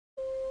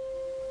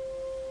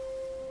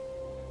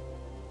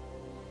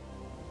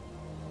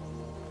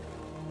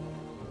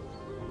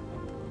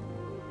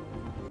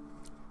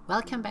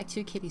welcome back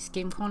to Kitty's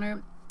Game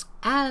Corner,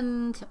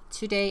 and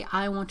today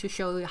I want to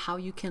show you how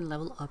you can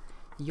level up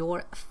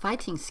your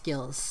fighting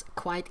skills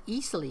quite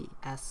easily,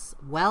 as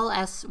well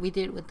as we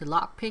did with the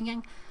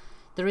lockpicking.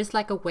 There is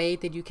like a way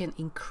that you can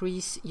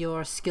increase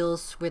your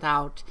skills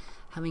without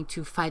having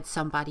to fight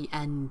somebody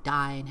and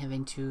die and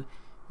having to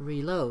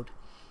reload.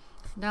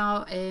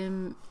 Now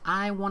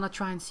I want to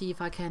try and see if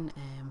I can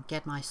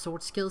get my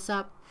sword skills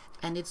up,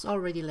 and it's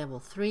already level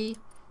 3.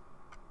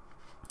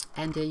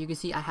 And you can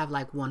see I have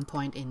like 1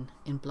 point in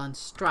blunt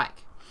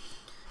strike,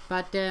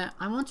 but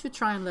I want to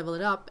try and level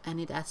it up, and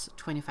it adds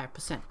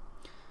 25%.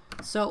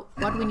 So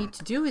what we need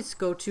to do is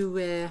go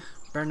to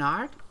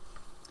Bernard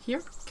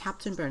here,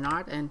 Captain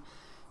Bernard, and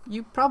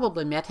you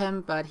probably met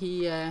him, but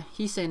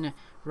he's in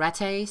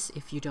Rates,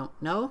 if you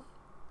don't know,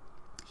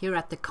 here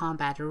at the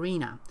combat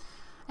arena.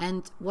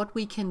 And what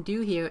we can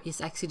do here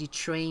is actually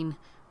train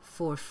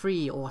for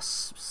free or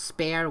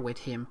spare with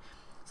him,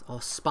 or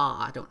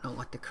spa, I don't know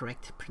what the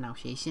correct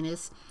pronunciation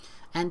is,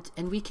 and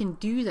we can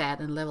do that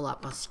and level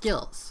up our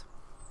skills.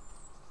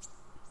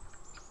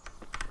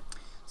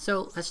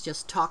 So let's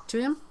just talk to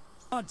him.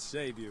 God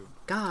save you.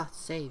 God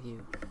save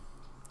you.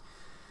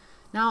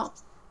 Now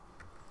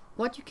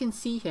what you can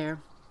see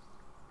here,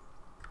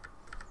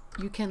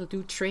 you can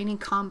do training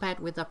combat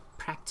with a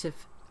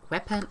practice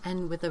weapon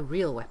and with a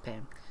real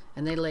weapon,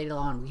 and then later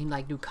on we can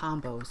like do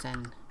combos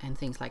and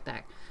things like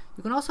that.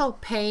 You can also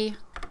pay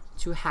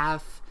to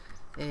have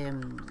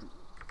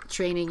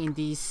training in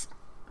these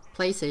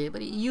places, but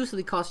it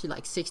usually costs you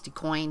like 60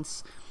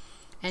 coins,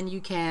 and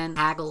you can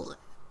haggle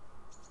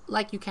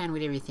like you can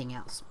with everything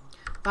else.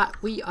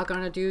 But we are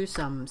gonna do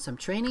some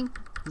training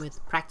with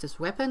practice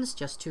weapons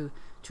just to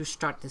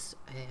start this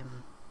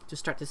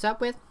up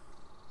with.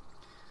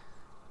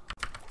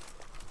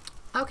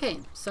 Okay,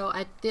 so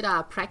I did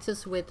a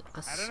practice with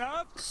a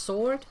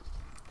sword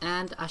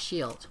and a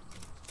shield,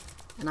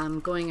 and I'm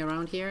going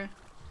around here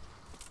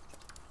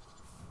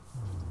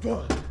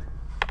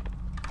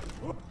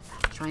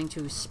trying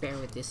to spare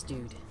with this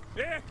dude.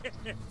 And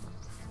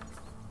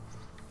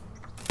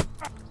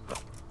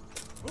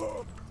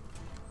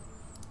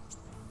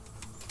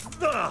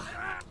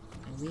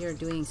we are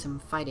doing some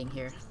fighting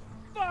here.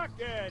 Fuck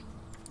it.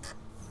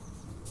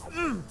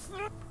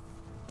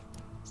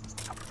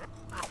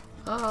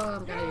 Oh,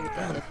 I'm gonna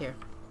end it here.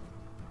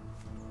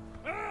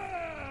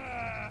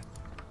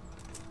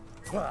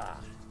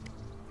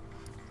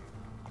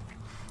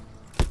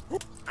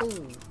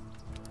 Ooh.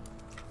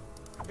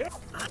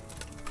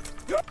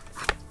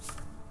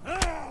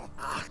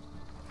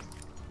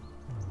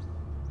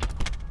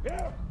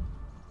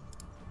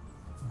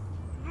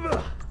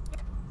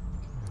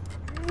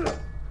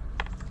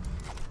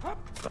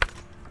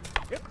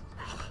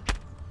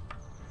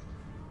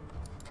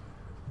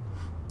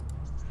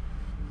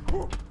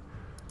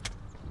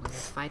 We're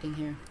fighting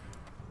here.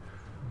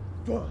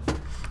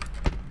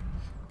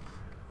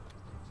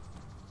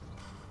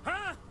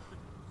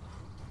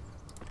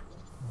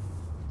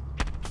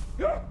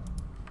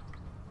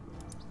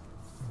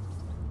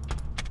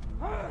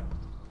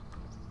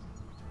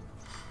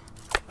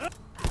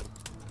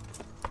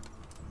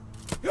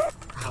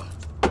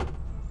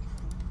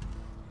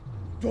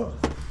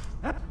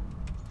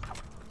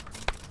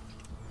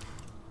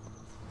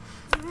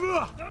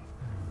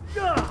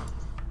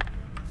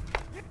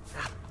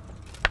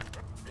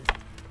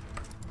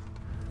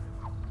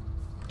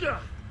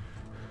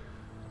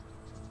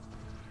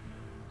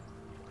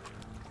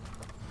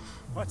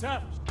 What's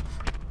up?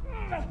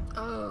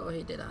 Oh,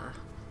 he did a...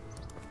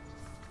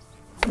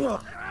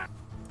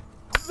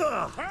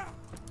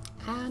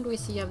 And we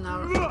see I've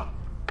now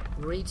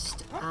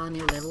reached a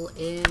new level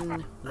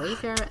in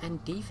wayfare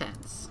and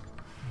defense.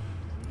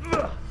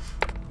 I'm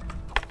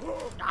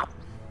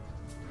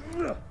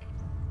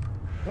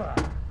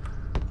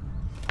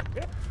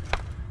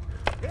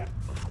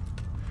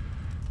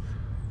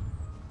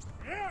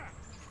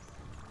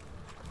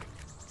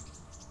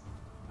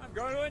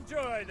going to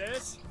enjoy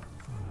this.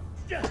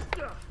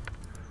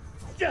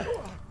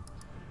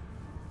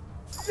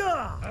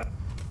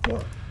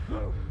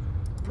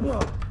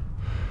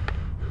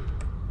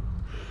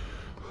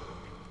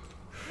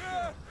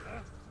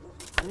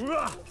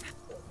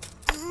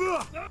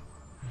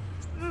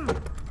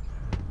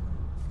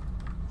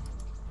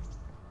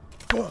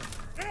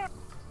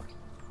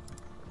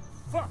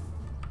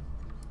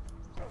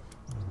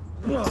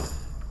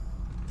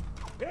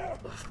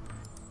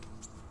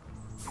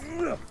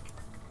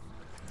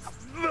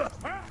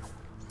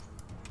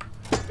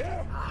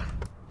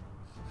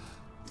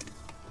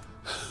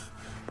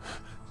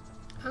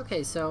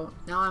 Okay, so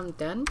now I'm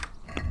done,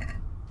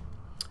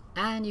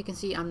 and you can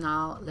see I'm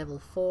now level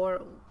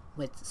 4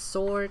 with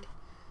sword.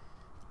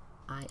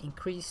 I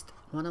increased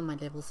one of my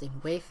levels in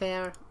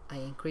wayfare, I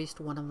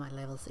increased one of my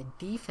levels in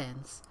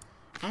defense,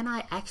 and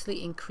I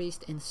actually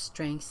increased in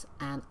strength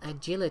and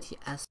agility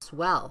as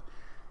well.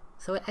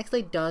 So it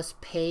actually does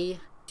pay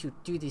to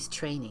do this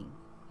training.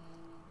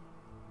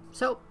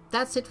 So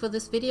that's it for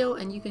this video,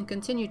 and you can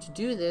continue to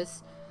do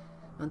this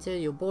until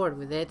you're bored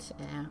with it.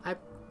 I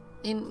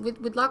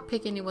with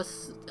lockpicking it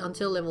was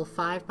until level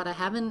 5, but I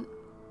haven't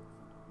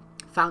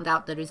found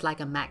out that there's like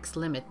a max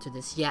limit to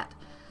this yet.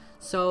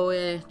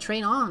 So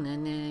train on,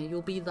 and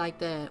you'll be like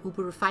the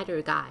Uber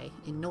fighter guy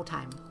in no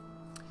time.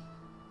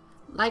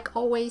 Like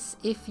always,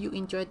 if you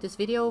enjoyed this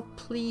video,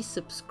 please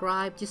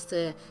subscribe. Just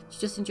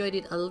enjoyed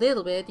it a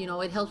little bit, you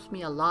know, it helps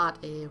me a lot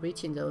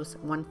reaching those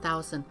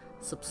 1,000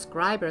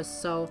 subscribers.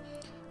 So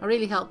I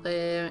really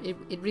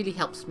it really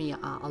helps me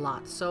a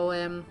lot.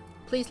 So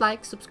please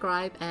like,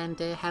 subscribe, and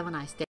have a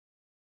nice day.